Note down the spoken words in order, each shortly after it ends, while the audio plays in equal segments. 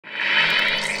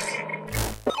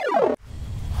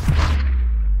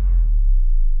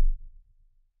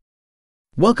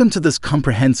Welcome to this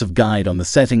comprehensive guide on the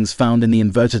settings found in the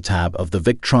Inverter tab of the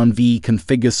Victron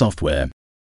VEConfigure software.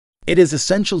 It is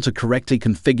essential to correctly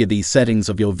configure these settings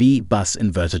of your VE.Bus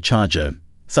inverter charger,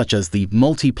 such as the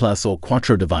Multiplus or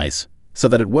Quattro device, so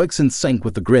that it works in sync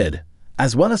with the grid,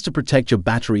 as well as to protect your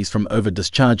batteries from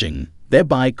over-discharging,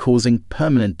 thereby causing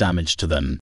permanent damage to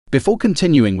them. Before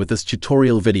continuing with this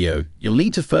tutorial video, you'll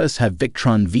need to first have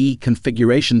Victron VE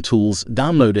configuration tools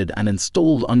downloaded and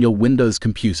installed on your Windows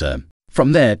computer.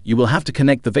 From there, you will have to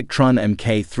connect the Victron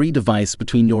MK3 device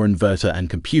between your inverter and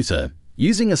computer,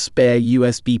 using a spare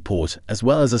USB port as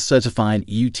well as a certified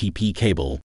UTP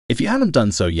cable. If you haven't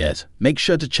done so yet, make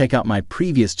sure to check out my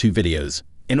previous 2 videos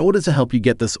in order to help you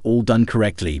get this all done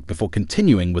correctly before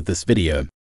continuing with this video.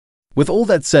 With all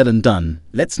that said and done,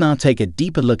 let's now take a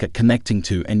deeper look at connecting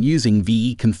to and using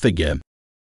VEConfigure.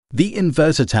 The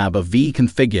Inverter tab of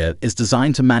VEConfigure is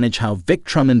designed to manage how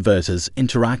Victron inverters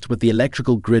interact with the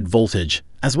electrical grid voltage,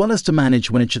 as well as to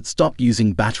manage when it should stop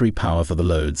using battery power for the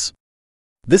loads.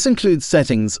 This includes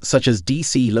settings such as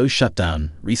DC low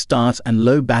shutdown, restart, and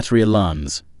low battery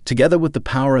alarms, together with the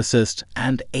power assist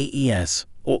and AES,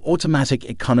 or automatic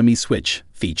economy switch,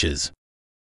 features.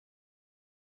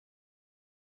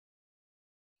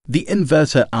 The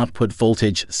Inverter Output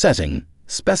Voltage setting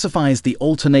specifies the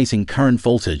alternating current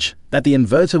voltage that the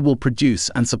inverter will produce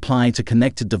and supply to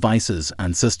connected devices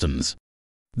and systems.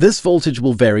 This voltage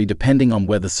will vary depending on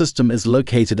where the system is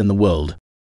located in the world.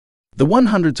 The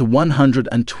 100 to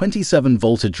 127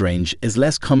 voltage range is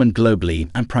less common globally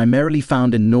and primarily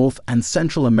found in North and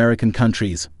Central American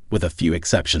countries, with a few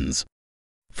exceptions.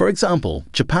 For example,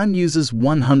 Japan uses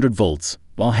 100 volts,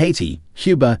 while Haiti,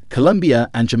 Cuba, Colombia,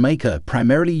 and Jamaica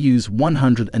primarily use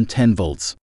 110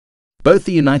 volts. Both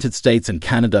the United States and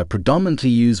Canada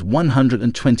predominantly use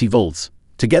 120 volts,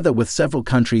 together with several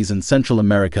countries in Central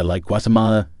America like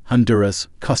Guatemala, Honduras,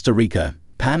 Costa Rica,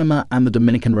 Panama, and the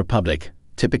Dominican Republic,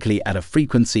 typically at a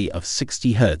frequency of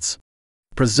 60 Hz.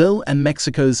 Brazil and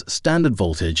Mexico's standard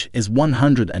voltage is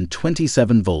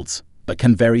 127 volts, but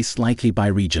can vary slightly by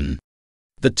region.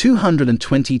 The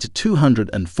 220 to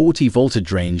 240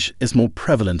 voltage range is more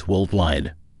prevalent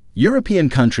worldwide. European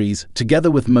countries,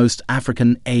 together with most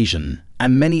African, Asian,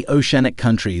 and many oceanic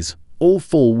countries, all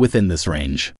fall within this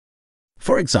range.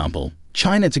 For example,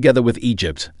 China, together with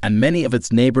Egypt and many of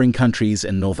its neighboring countries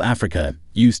in North Africa,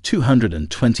 use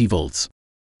 220 volts.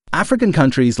 African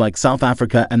countries like South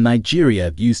Africa and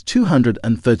Nigeria use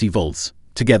 230 volts,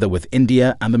 together with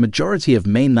India and the majority of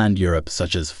mainland Europe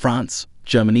such as France,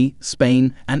 Germany,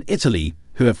 Spain, and Italy,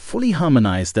 who have fully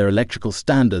harmonized their electrical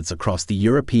standards across the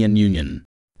European Union.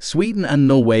 Sweden and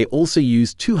Norway also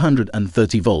use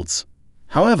 230 volts.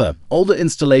 However, older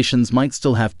installations might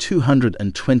still have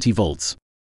 220 volts.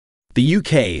 The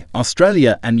UK,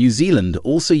 Australia, and New Zealand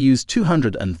also use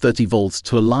 230 volts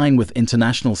to align with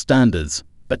international standards,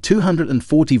 but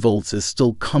 240 volts is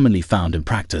still commonly found in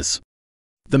practice.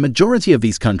 The majority of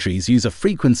these countries use a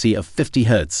frequency of 50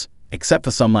 Hz, except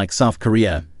for some like South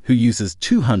Korea, who uses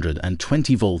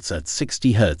 220 volts at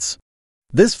 60 Hz.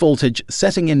 This voltage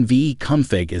setting in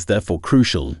VEConfig is therefore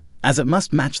crucial, as it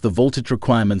must match the voltage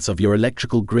requirements of your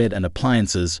electrical grid and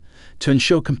appliances to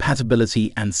ensure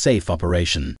compatibility and safe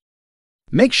operation.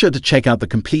 Make sure to check out the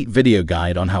complete video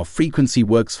guide on how frequency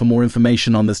works for more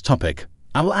information on this topic.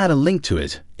 I will add a link to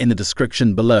it in the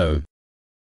description below.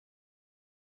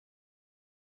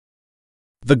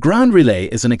 The ground relay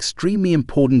is an extremely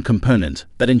important component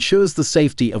that ensures the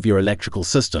safety of your electrical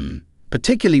system,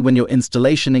 particularly when your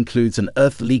installation includes an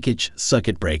earth leakage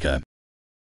circuit breaker.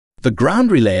 The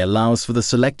ground relay allows for the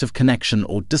selective connection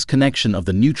or disconnection of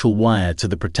the neutral wire to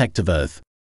the protective earth.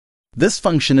 This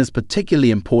function is particularly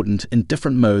important in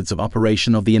different modes of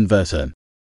operation of the inverter.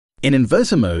 In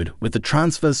inverter mode, with the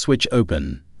transfer switch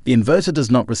open, the inverter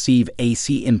does not receive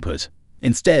AC input.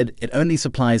 Instead, it only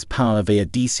supplies power via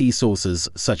DC sources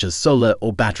such as solar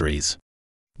or batteries.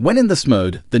 When in this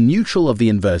mode, the neutral of the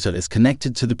inverter is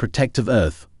connected to the protective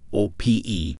earth, or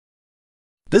PE.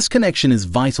 This connection is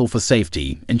vital for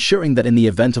safety, ensuring that in the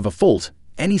event of a fault,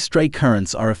 any stray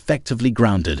currents are effectively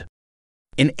grounded.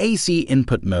 In AC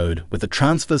input mode, with the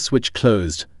transfer switch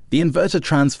closed, the inverter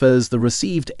transfers the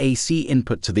received AC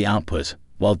input to the output,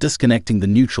 while disconnecting the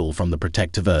neutral from the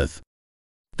protective earth.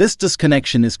 This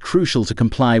disconnection is crucial to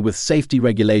comply with safety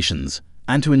regulations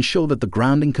and to ensure that the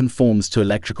grounding conforms to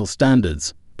electrical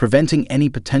standards, preventing any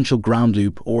potential ground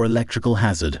loop or electrical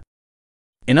hazard.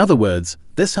 In other words,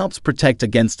 this helps protect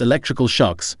against electrical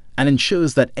shocks and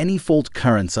ensures that any fault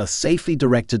currents are safely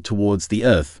directed towards the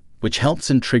earth, which helps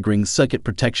in triggering circuit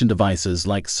protection devices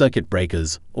like circuit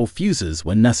breakers or fuses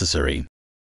when necessary.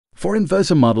 For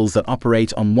inverter models that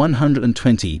operate on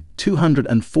 120,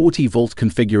 240 volt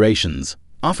configurations,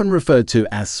 often referred to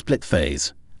as split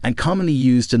phase, and commonly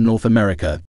used in North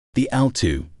America, the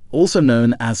L2, also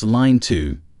known as line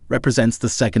 2, represents the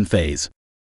second phase.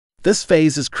 This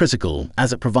phase is critical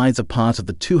as it provides a part of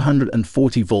the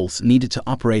 240 volts needed to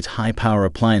operate high-power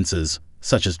appliances,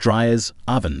 such as dryers,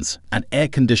 ovens, and air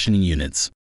conditioning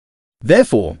units.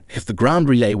 Therefore, if the ground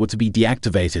relay were to be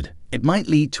deactivated, it might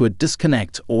lead to a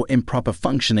disconnect or improper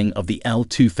functioning of the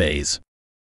L2 phase.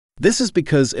 This is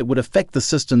because it would affect the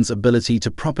system's ability to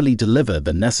properly deliver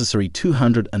the necessary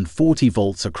 240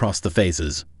 volts across the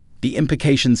phases. The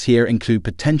implications here include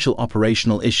potential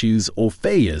operational issues or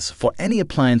failures for any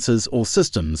appliances or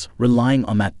systems relying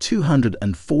on that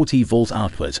 240 volt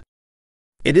output.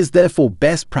 It is therefore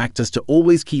best practice to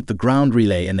always keep the ground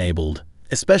relay enabled,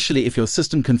 especially if your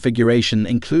system configuration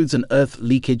includes an earth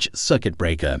leakage circuit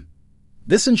breaker.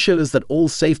 This ensures that all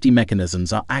safety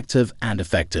mechanisms are active and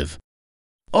effective.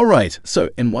 Alright, so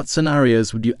in what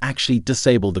scenarios would you actually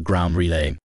disable the ground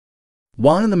relay?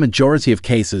 While in the majority of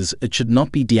cases it should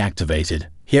not be deactivated,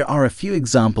 here are a few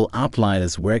example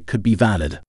outliers where it could be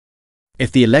valid.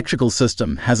 If the electrical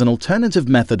system has an alternative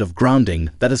method of grounding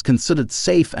that is considered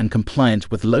safe and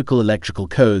compliant with local electrical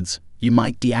codes, you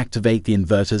might deactivate the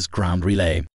inverter's ground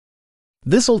relay.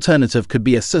 This alternative could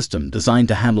be a system designed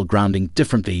to handle grounding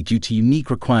differently due to unique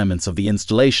requirements of the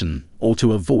installation or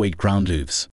to avoid ground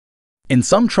loops. In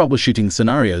some troubleshooting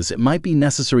scenarios, it might be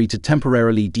necessary to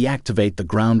temporarily deactivate the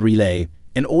ground relay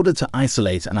in order to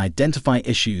isolate and identify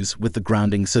issues with the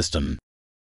grounding system.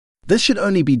 This should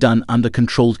only be done under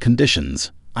controlled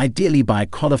conditions, ideally by a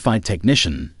qualified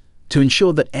technician, to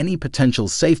ensure that any potential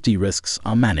safety risks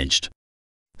are managed.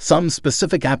 Some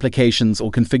specific applications or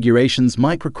configurations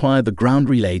might require the ground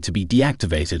relay to be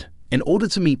deactivated in order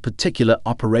to meet particular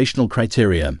operational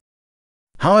criteria.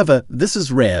 However, this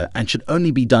is rare and should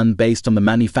only be done based on the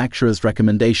manufacturer's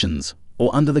recommendations or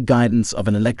under the guidance of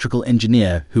an electrical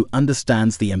engineer who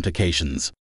understands the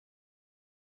implications.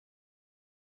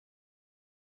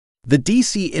 The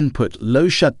DC input low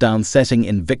shutdown setting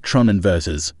in Victron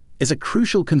inverters is a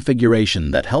crucial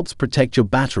configuration that helps protect your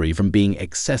battery from being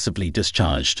excessively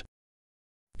discharged.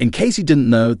 In case you didn't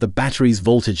know, the battery's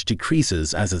voltage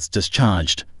decreases as it's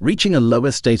discharged, reaching a lower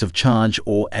state of charge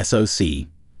or SOC,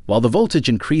 while the voltage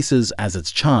increases as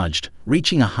it's charged,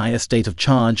 reaching a higher state of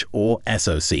charge or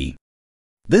SOC.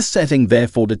 This setting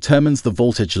therefore determines the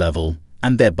voltage level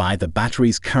and thereby the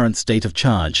battery's current state of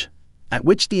charge, at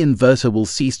which the inverter will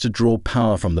cease to draw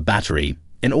power from the battery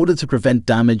in order to prevent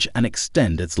damage and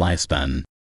extend its lifespan.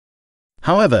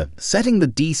 However, setting the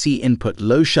DC input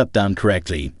low shutdown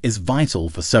correctly is vital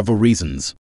for several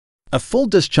reasons. A full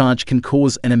discharge can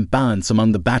cause an imbalance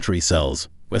among the battery cells,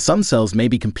 where some cells may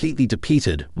be completely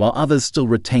depleted while others still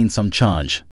retain some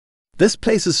charge. This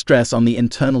places stress on the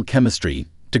internal chemistry,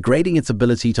 degrading its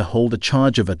ability to hold a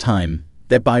charge over time,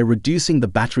 thereby reducing the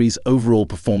battery's overall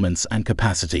performance and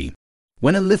capacity.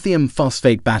 When a lithium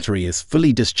phosphate battery is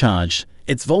fully discharged,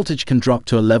 its voltage can drop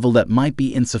to a level that might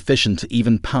be insufficient to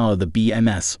even power the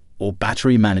BMS, or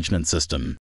battery management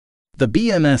system. The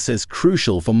BMS is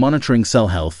crucial for monitoring cell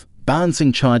health,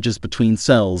 balancing charges between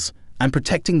cells, and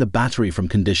protecting the battery from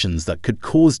conditions that could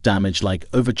cause damage like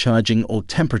overcharging or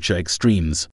temperature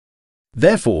extremes.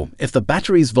 Therefore, if the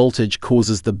battery's voltage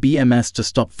causes the BMS to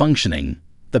stop functioning,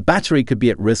 the battery could be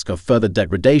at risk of further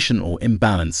degradation or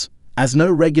imbalance, as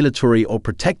no regulatory or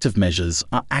protective measures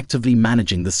are actively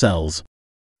managing the cells.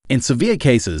 In severe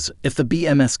cases, if the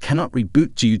BMS cannot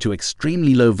reboot due to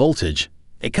extremely low voltage,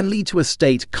 it can lead to a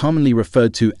state commonly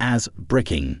referred to as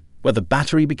bricking, where the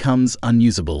battery becomes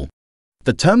unusable.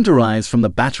 The term derives from the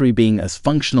battery being as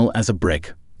functional as a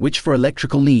brick, which for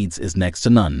electrical needs is next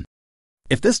to none.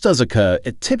 If this does occur,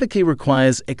 it typically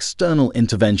requires external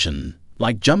intervention,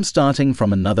 like jump-starting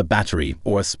from another battery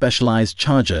or a specialized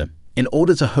charger, in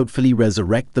order to hopefully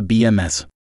resurrect the BMS.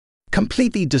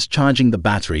 Completely discharging the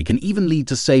battery can even lead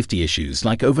to safety issues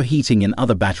like overheating in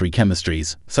other battery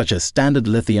chemistries, such as standard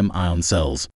lithium-ion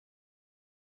cells.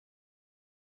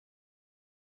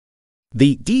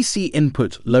 The DC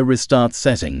input low restart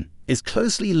setting is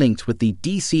closely linked with the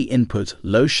DC input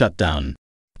low shutdown.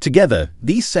 Together,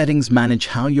 these settings manage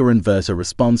how your inverter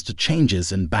responds to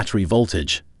changes in battery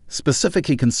voltage,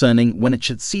 specifically concerning when it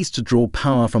should cease to draw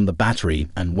power from the battery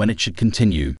and when it should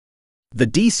continue. The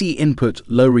DC input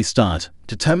low restart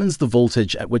determines the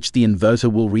voltage at which the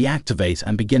inverter will reactivate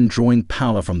and begin drawing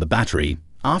power from the battery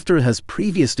after it has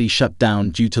previously shut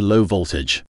down due to low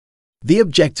voltage. The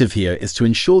objective here is to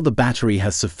ensure the battery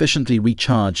has sufficiently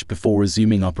recharged before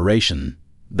resuming operation,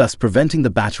 thus preventing the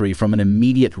battery from an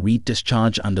immediate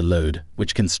re-discharge under load,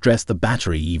 which can stress the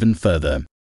battery even further.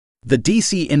 The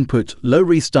DC input low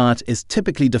restart is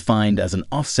typically defined as an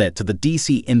offset to the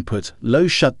DC input low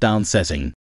shutdown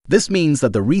setting. This means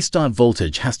that the restart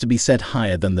voltage has to be set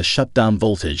higher than the shutdown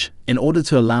voltage in order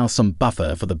to allow some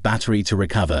buffer for the battery to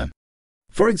recover.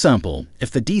 For example,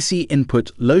 if the DC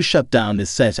input low shutdown is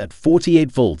set at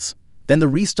 48 volts, then the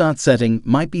restart setting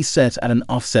might be set at an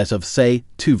offset of, say,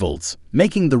 2 volts,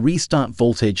 making the restart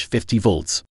voltage 50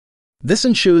 volts. This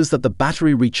ensures that the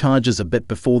battery recharges a bit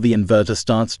before the inverter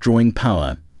starts drawing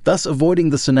power, thus avoiding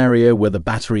the scenario where the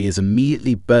battery is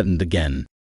immediately burdened again.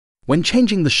 When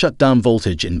changing the shutdown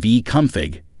voltage in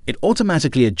VEConfig, it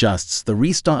automatically adjusts the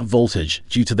restart voltage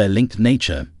due to their linked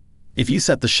nature. If you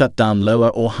set the shutdown lower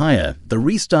or higher, the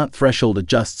restart threshold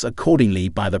adjusts accordingly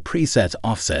by the preset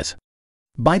offset.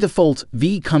 By default,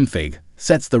 VEConfig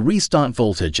sets the restart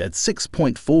voltage at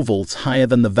 6.4 volts higher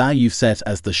than the value set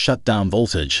as the shutdown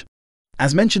voltage.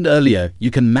 As mentioned earlier, you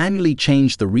can manually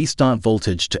change the restart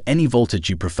voltage to any voltage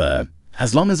you prefer,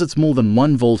 as long as it's more than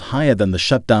 1 volt higher than the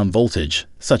shutdown voltage,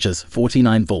 such as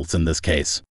 49 volts in this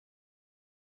case.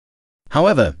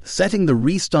 However, setting the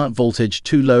restart voltage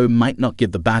too low might not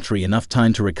give the battery enough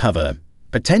time to recover,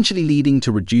 potentially leading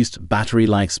to reduced battery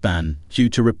lifespan due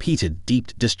to repeated deep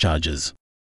discharges.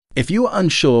 If you are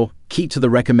unsure, keep to the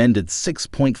recommended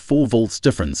 6.4 volts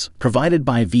difference provided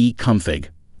by VEConfig,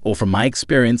 or from my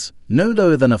experience, no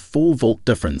lower than a 4 volt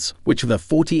difference, which with a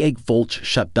 48 volt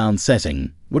shutdown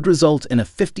setting would result in a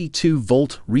 52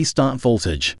 volt restart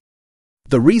voltage.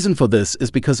 The reason for this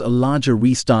is because a larger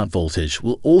restart voltage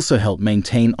will also help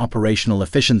maintain operational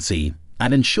efficiency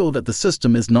and ensure that the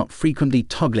system is not frequently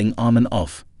toggling on and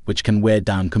off, which can wear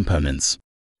down components.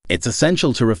 It's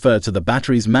essential to refer to the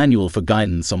battery's manual for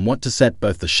guidance on what to set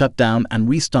both the shutdown and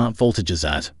restart voltages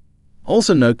at.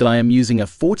 Also note that I am using a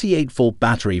 48 volt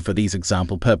battery for these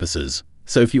example purposes,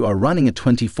 so if you are running a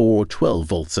 24 or 12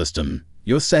 volt system,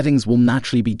 your settings will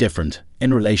naturally be different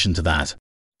in relation to that.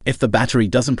 If the battery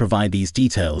doesn't provide these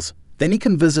details, then you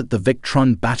can visit the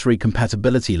Victron battery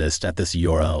compatibility list at this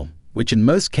URL, which in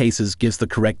most cases gives the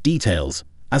correct details,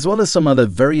 as well as some other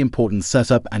very important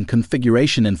setup and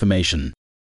configuration information.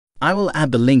 I will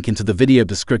add the link into the video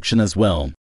description as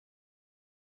well.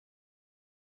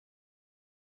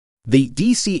 The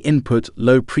DC input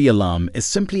low pre-alarm is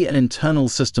simply an internal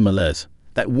system alert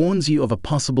that warns you of a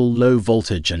possible low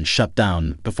voltage and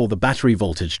shutdown before the battery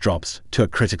voltage drops to a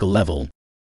critical level.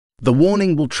 The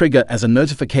warning will trigger as a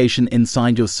notification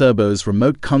inside your Serbo's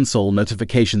remote console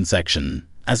notification section,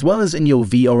 as well as in your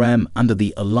VRM under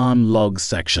the alarm logs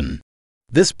section.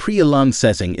 This pre-alarm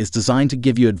setting is designed to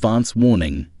give you advance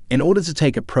warning in order to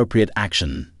take appropriate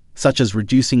action, such as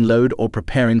reducing load or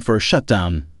preparing for a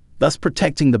shutdown, thus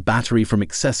protecting the battery from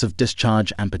excessive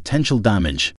discharge and potential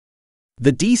damage.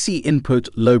 The DC input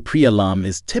low pre-alarm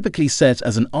is typically set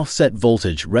as an offset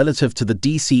voltage relative to the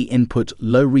DC input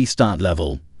low restart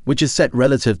level, which is set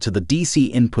relative to the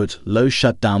DC input low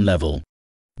shutdown level.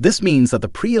 This means that the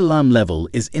pre-alarm level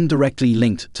is indirectly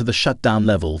linked to the shutdown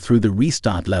level through the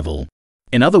restart level.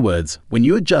 In other words, when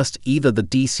you adjust either the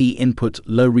DC input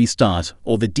low restart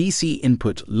or the DC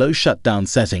input low shutdown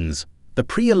settings, the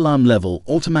pre-alarm level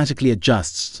automatically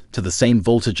adjusts to the same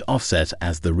voltage offset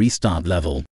as the restart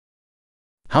level.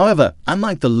 However,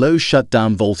 unlike the low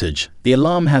shutdown voltage, the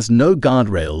alarm has no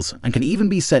guardrails and can even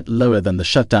be set lower than the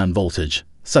shutdown voltage,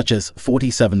 such as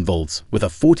 47 volts with a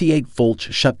 48 volt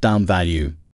shutdown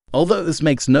value. Although this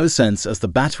makes no sense as the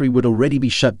battery would already be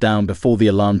shut down before the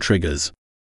alarm triggers.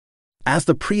 As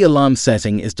the pre-alarm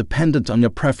setting is dependent on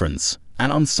your preference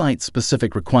and on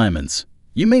site-specific requirements,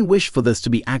 you may wish for this to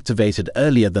be activated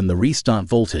earlier than the restart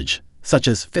voltage, such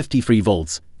as 53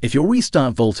 volts, if your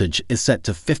restart voltage is set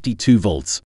to 52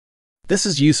 volts. This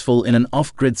is useful in an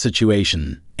off-grid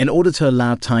situation in order to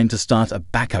allow time to start a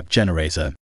backup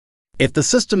generator. If the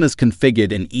system is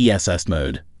configured in ESS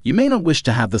mode, you may not wish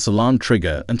to have this alarm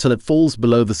trigger until it falls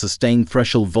below the sustained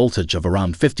threshold voltage of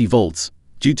around 50 volts,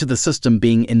 due to the system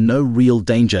being in no real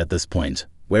danger at this point,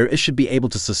 where it should be able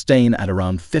to sustain at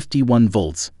around 51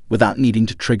 volts without needing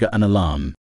to trigger an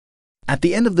alarm. At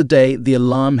the end of the day, the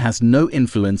alarm has no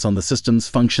influence on the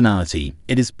system's functionality.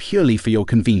 It is purely for your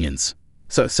convenience,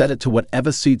 so set it to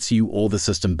whatever suits you or the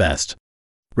system best.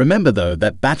 Remember though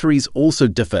that batteries also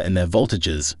differ in their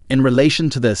voltages in relation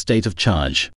to their state of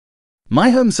charge. My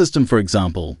home system, for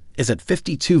example, is at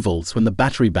 52 volts when the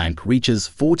battery bank reaches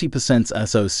 40%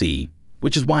 SOC,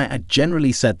 which is why I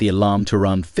generally set the alarm to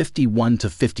around 51 to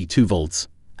 52 volts,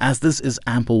 as this is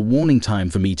ample warning time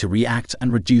for me to react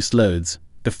and reduce loads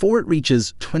before it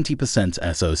reaches 20%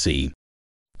 SOC.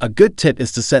 A good tip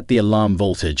is to set the alarm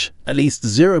voltage at least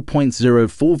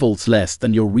 0.04 volts less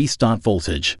than your restart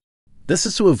voltage. This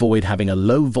is to avoid having a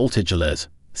low voltage alert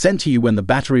sent to you when the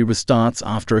battery restarts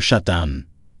after a shutdown.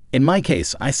 In my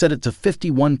case, I set it to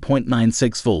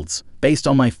 51.96 volts based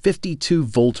on my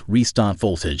 52-volt restart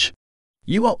voltage.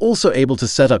 You are also able to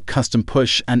set up custom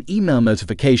push and email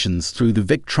notifications through the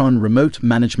Victron Remote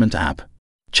Management app.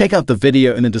 Check out the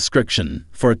video in the description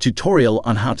for a tutorial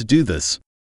on how to do this.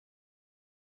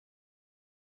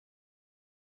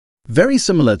 Very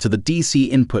similar to the DC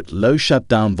input low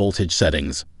shutdown voltage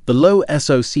settings, the low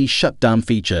SOC shutdown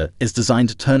feature is designed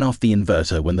to turn off the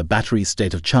inverter when the battery's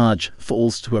state of charge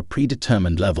falls to a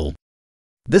predetermined level.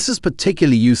 This is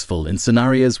particularly useful in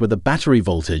scenarios where the battery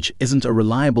voltage isn't a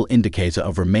reliable indicator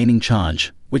of remaining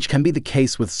charge, which can be the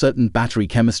case with certain battery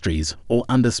chemistries or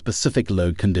under specific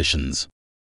load conditions.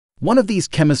 One of these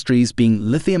chemistries being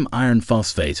lithium iron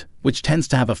phosphate, which tends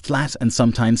to have a flat and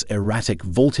sometimes erratic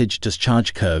voltage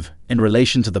discharge curve in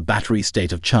relation to the battery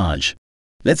state of charge.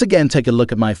 Let's again take a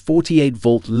look at my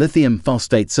 48-volt lithium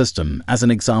phosphate system as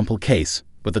an example case,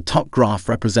 with the top graph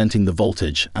representing the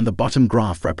voltage and the bottom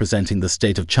graph representing the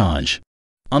state of charge.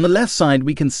 On the left side,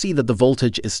 we can see that the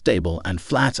voltage is stable and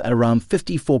flat at around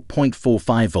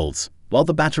 54.45 volts, while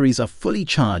the batteries are fully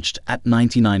charged at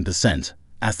 99%,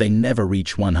 as they never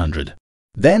reach 100.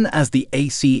 Then, as the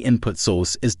AC input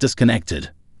source is disconnected,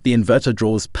 the inverter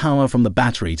draws power from the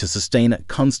battery to sustain a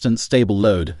constant stable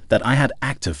load that I had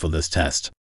active for this test.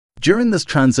 During this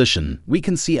transition, we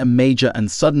can see a major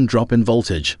and sudden drop in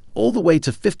voltage, all the way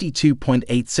to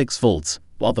 52.86 volts,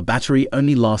 while the battery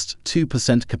only lost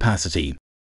 2% capacity.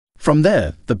 From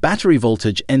there, the battery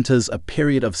voltage enters a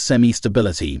period of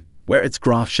semi-stability, where its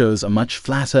graph shows a much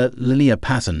flatter, linear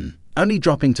pattern, only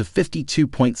dropping to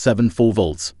 52.74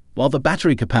 volts, while the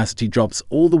battery capacity drops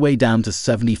all the way down to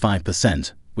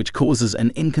 75%, which causes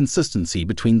an inconsistency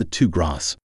between the two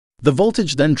graphs. The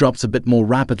voltage then drops a bit more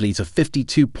rapidly to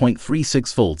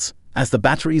 52.36 volts as the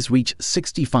batteries reach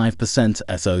 65%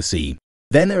 SOC.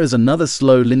 Then there is another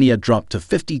slow linear drop to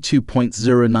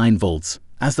 52.09 volts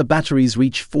as the batteries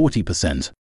reach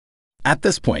 40%. At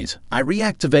this point, I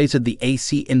reactivated the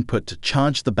AC input to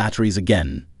charge the batteries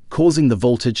again, causing the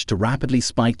voltage to rapidly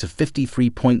spike to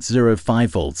 53.05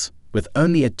 volts, with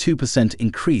only a 2%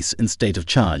 increase in state of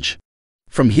charge.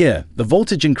 From here, the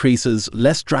voltage increases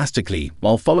less drastically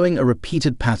while following a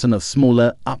repeated pattern of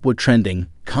smaller, upward trending,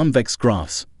 convex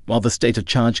graphs, while the state of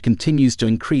charge continues to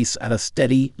increase at a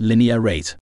steady, linear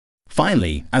rate.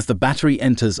 Finally, as the battery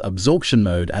enters absorption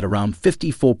mode at around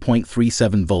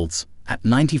 54.37 volts, at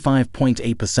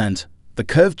 95.8%, the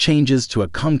curve changes to a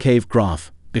concave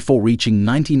graph before reaching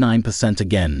 99%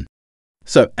 again.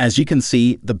 So, as you can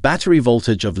see, the battery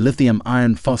voltage of lithium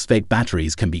iron phosphate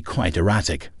batteries can be quite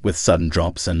erratic, with sudden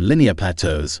drops and linear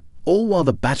plateaus, all while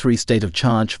the battery state of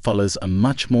charge follows a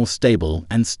much more stable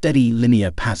and steady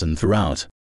linear pattern throughout.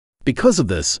 Because of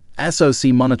this,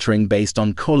 SOC monitoring based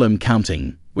on coulomb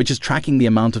counting, which is tracking the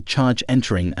amount of charge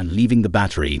entering and leaving the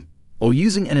battery, or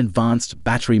using an advanced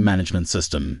battery management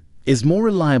system, is more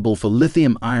reliable for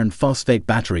lithium iron phosphate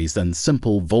batteries than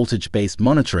simple voltage-based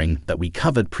monitoring that we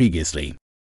covered previously.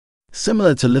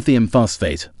 Similar to lithium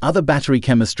phosphate, other battery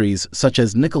chemistries such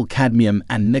as nickel cadmium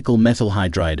and nickel metal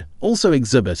hydride also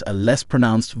exhibit a less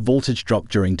pronounced voltage drop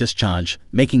during discharge,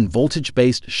 making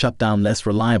voltage-based shutdown less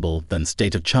reliable than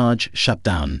state of charge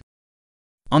shutdown.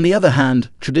 On the other hand,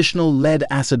 traditional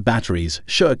lead-acid batteries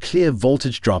show a clear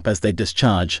voltage drop as they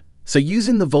discharge, so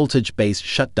using the voltage-based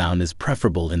shutdown is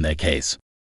preferable in their case.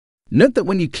 Note that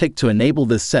when you click to enable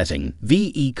this setting,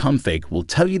 VEConfig will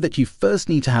tell you that you first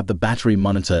need to have the battery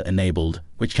monitor enabled,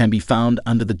 which can be found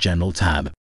under the General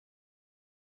tab.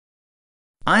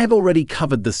 I have already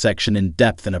covered this section in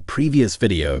depth in a previous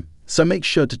video, so make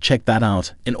sure to check that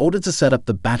out in order to set up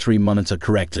the battery monitor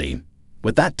correctly.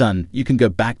 With that done, you can go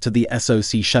back to the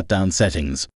SOC shutdown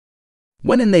settings.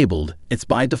 When enabled, it's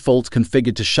by default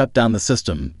configured to shut down the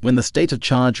system when the state of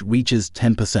charge reaches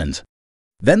 10%.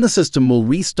 Then the system will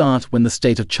restart when the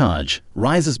state of charge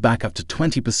rises back up to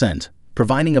 20%,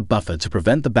 providing a buffer to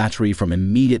prevent the battery from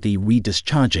immediately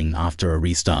redischarging after a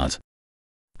restart.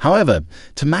 However,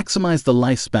 to maximize the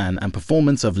lifespan and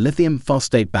performance of lithium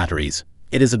phosphate batteries,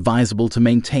 it is advisable to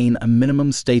maintain a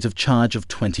minimum state of charge of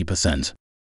 20%.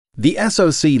 The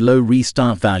SOC low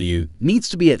restart value needs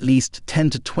to be at least 10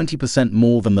 to 20%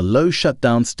 more than the low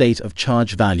shutdown state of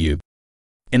charge value.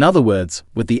 In other words,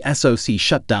 with the SOC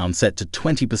shutdown set to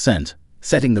 20%,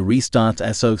 setting the restart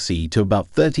SOC to about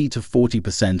 30 to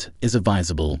 40% is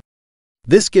advisable.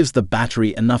 This gives the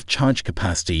battery enough charge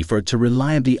capacity for it to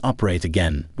reliably operate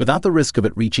again without the risk of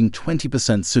it reaching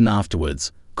 20% soon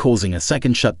afterwards, causing a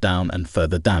second shutdown and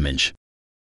further damage.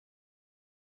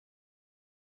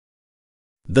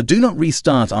 The Do Not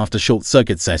Restart After Short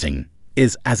Circuit setting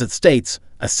is, as it states,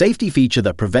 a safety feature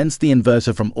that prevents the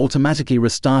inverter from automatically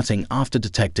restarting after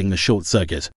detecting a short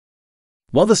circuit.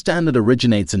 While the standard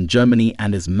originates in Germany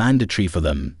and is mandatory for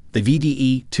them, the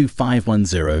VDE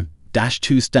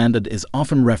 2510-2 standard is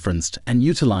often referenced and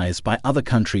utilized by other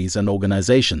countries and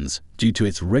organizations due to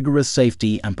its rigorous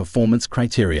safety and performance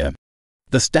criteria.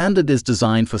 The standard is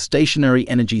designed for stationary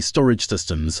energy storage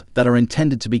systems that are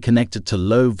intended to be connected to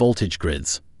low-voltage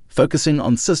grids, focusing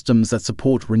on systems that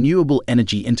support renewable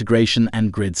energy integration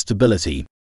and grid stability.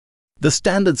 The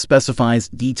standard specifies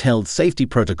detailed safety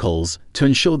protocols to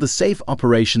ensure the safe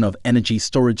operation of energy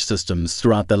storage systems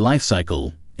throughout their life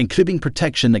cycle, including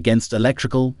protection against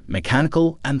electrical,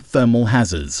 mechanical, and thermal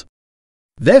hazards.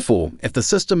 Therefore, if the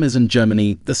system is in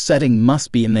Germany, the setting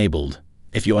must be enabled.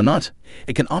 If you are not,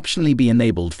 it can optionally be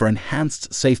enabled for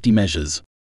enhanced safety measures.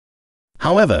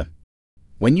 However,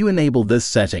 when you enable this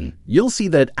setting, you'll see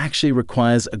that it actually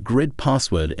requires a grid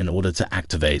password in order to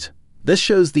activate. This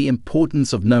shows the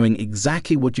importance of knowing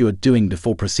exactly what you are doing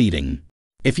before proceeding.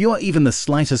 If you are even the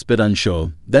slightest bit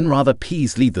unsure, then rather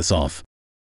please leave this off.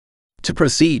 To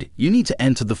proceed, you need to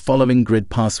enter the following grid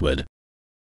password.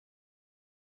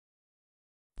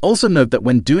 Also note that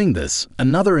when doing this,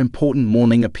 another important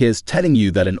warning appears telling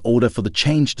you that in order for the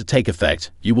change to take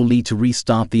effect, you will need to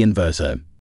restart the inverter.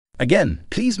 Again,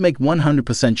 please make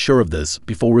 100% sure of this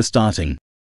before restarting.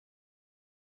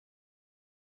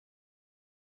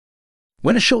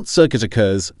 When a short circuit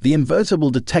occurs, the inverter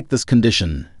will detect this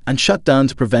condition and shut down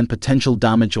to prevent potential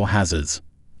damage or hazards.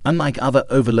 Unlike other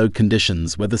overload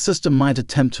conditions where the system might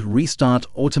attempt to restart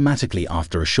automatically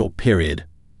after a short period,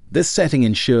 this setting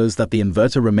ensures that the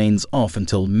inverter remains off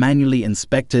until manually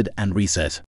inspected and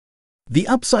reset. The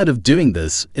upside of doing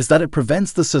this is that it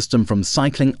prevents the system from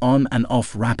cycling on and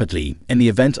off rapidly in the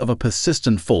event of a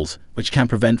persistent fault, which can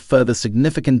prevent further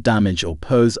significant damage or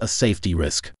pose a safety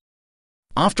risk.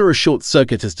 After a short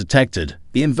circuit is detected,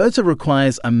 the inverter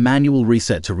requires a manual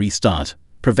reset to restart,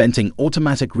 preventing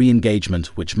automatic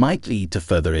re-engagement, which might lead to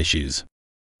further issues.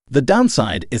 The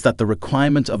downside is that the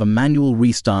requirement of a manual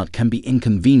restart can be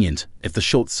inconvenient if the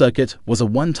short circuit was a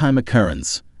one-time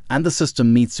occurrence and the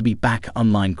system needs to be back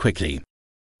online quickly.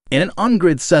 In an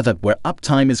on-grid setup where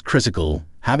uptime is critical,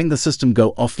 having the system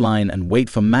go offline and wait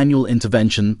for manual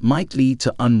intervention might lead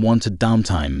to unwanted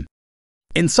downtime.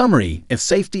 In summary, if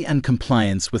safety and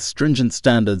compliance with stringent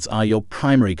standards are your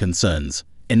primary concerns,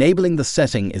 enabling the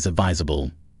setting is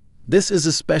advisable. This is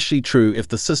especially true if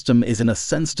the system is in a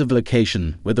sensitive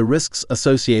location where the risks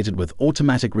associated with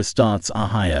automatic restarts are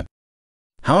higher.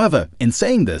 However, in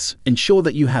saying this, ensure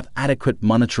that you have adequate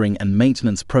monitoring and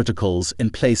maintenance protocols in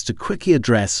place to quickly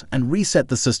address and reset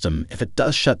the system if it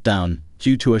does shut down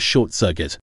due to a short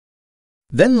circuit.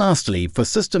 Then lastly, for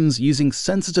systems using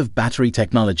sensitive battery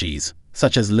technologies,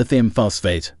 such as lithium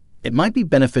phosphate, it might be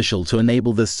beneficial to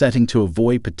enable this setting to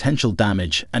avoid potential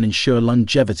damage and ensure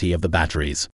longevity of the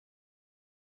batteries.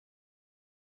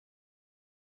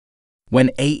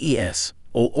 When AES,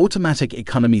 or Automatic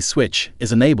Economy Switch,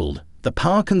 is enabled, the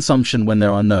power consumption when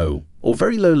there are no or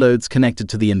very low loads connected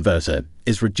to the inverter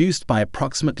is reduced by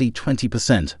approximately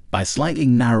 20% by slightly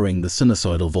narrowing the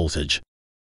sinusoidal voltage.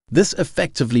 This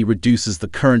effectively reduces the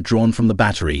current drawn from the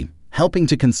battery, helping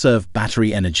to conserve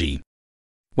battery energy.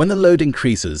 When the load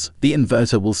increases, the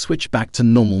inverter will switch back to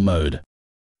normal mode.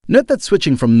 Note that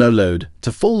switching from no load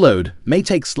to full load may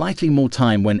take slightly more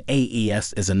time when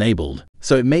AES is enabled,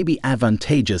 so it may be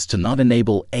advantageous to not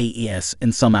enable AES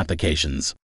in some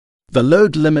applications. The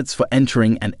load limits for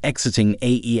entering and exiting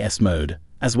AES mode,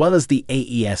 as well as the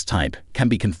AES type, can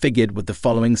be configured with the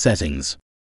following settings.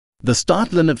 The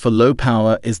start limit for low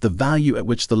power is the value at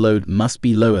which the load must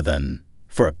be lower than,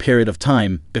 for a period of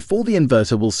time before the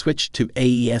inverter will switch to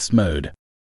AES mode.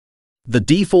 The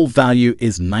default value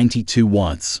is 92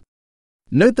 watts.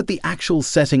 Note that the actual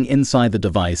setting inside the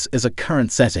device is a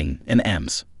current setting in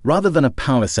amps, rather than a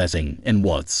power setting in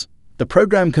watts. The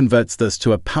program converts this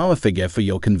to a power figure for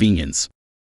your convenience.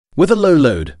 With a low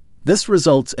load, this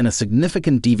results in a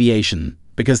significant deviation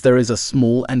because there is a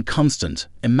small and constant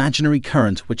imaginary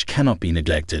current which cannot be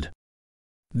neglected.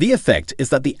 The effect is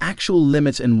that the actual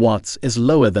limit in watts is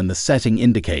lower than the setting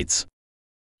indicates.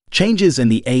 Changes in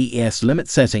the AES limit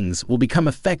settings will become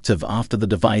effective after the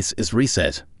device is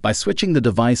reset by switching the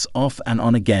device off and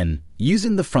on again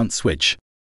using the front switch.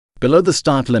 Below the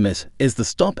start limit is the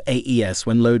stop AES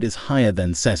when load is higher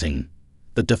than setting.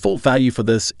 The default value for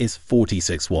this is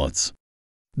 46 watts.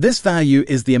 This value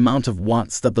is the amount of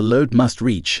watts that the load must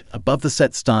reach above the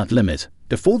set start limit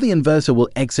before the inverter will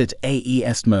exit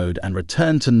AES mode and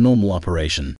return to normal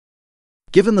operation.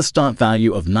 Given the start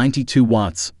value of 92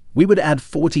 watts, we would add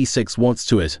 46 watts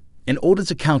to it in order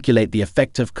to calculate the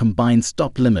effective combined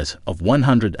stop limit of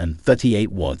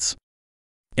 138 watts.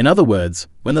 In other words,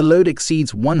 when the load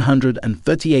exceeds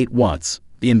 138 watts,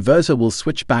 the inverter will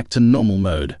switch back to normal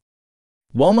mode.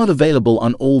 While not available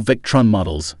on all Victron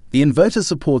models, the inverter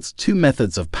supports two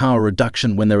methods of power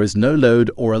reduction when there is no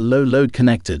load or a low load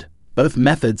connected. Both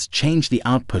methods change the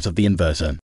output of the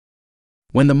inverter.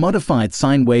 When the modified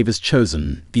sine wave is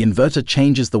chosen, the inverter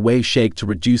changes the wave shake to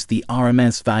reduce the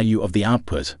RMS value of the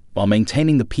output while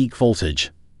maintaining the peak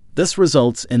voltage. This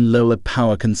results in lower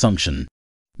power consumption.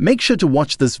 Make sure to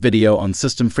watch this video on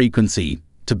system frequency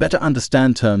to better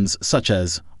understand terms such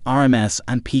as RMS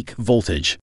and peak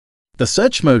voltage. The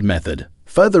search mode method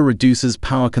further reduces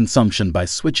power consumption by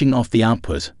switching off the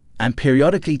output and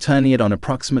periodically turning it on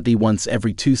approximately once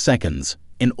every 2 seconds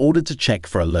in order to check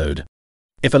for a load.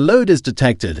 If a load is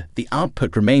detected, the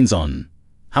output remains on.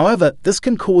 However, this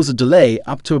can cause a delay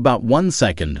up to about 1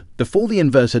 second before the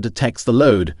inverter detects the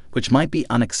load, which might be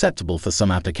unacceptable for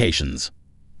some applications.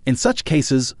 In such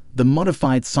cases, the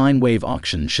modified sine wave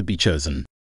option should be chosen.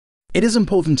 It is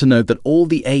important to note that all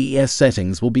the AES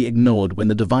settings will be ignored when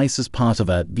the device is part of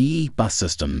a VE.Bus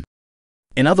system.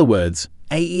 In other words,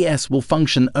 AES will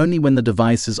function only when the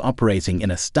device is operating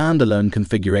in a standalone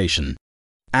configuration.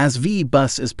 As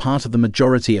VE.Bus is part of the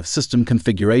majority of system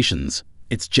configurations,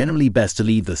 it's generally best to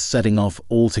leave this setting off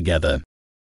altogether.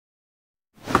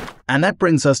 And that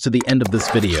brings us to the end of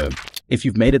this video. If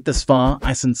you've made it this far,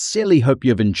 I sincerely hope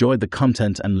you have enjoyed the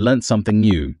content and learnt something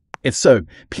new. If so,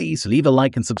 please leave a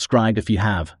like and subscribe if you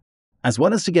have, as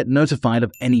well as to get notified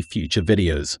of any future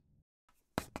videos.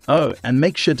 Oh, and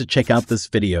make sure to check out this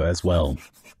video as well.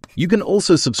 You can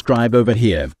also subscribe over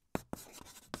here.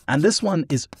 And this one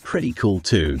is pretty cool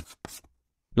too.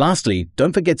 Lastly,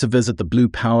 don't forget to visit the Blue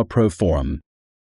Power Pro forum.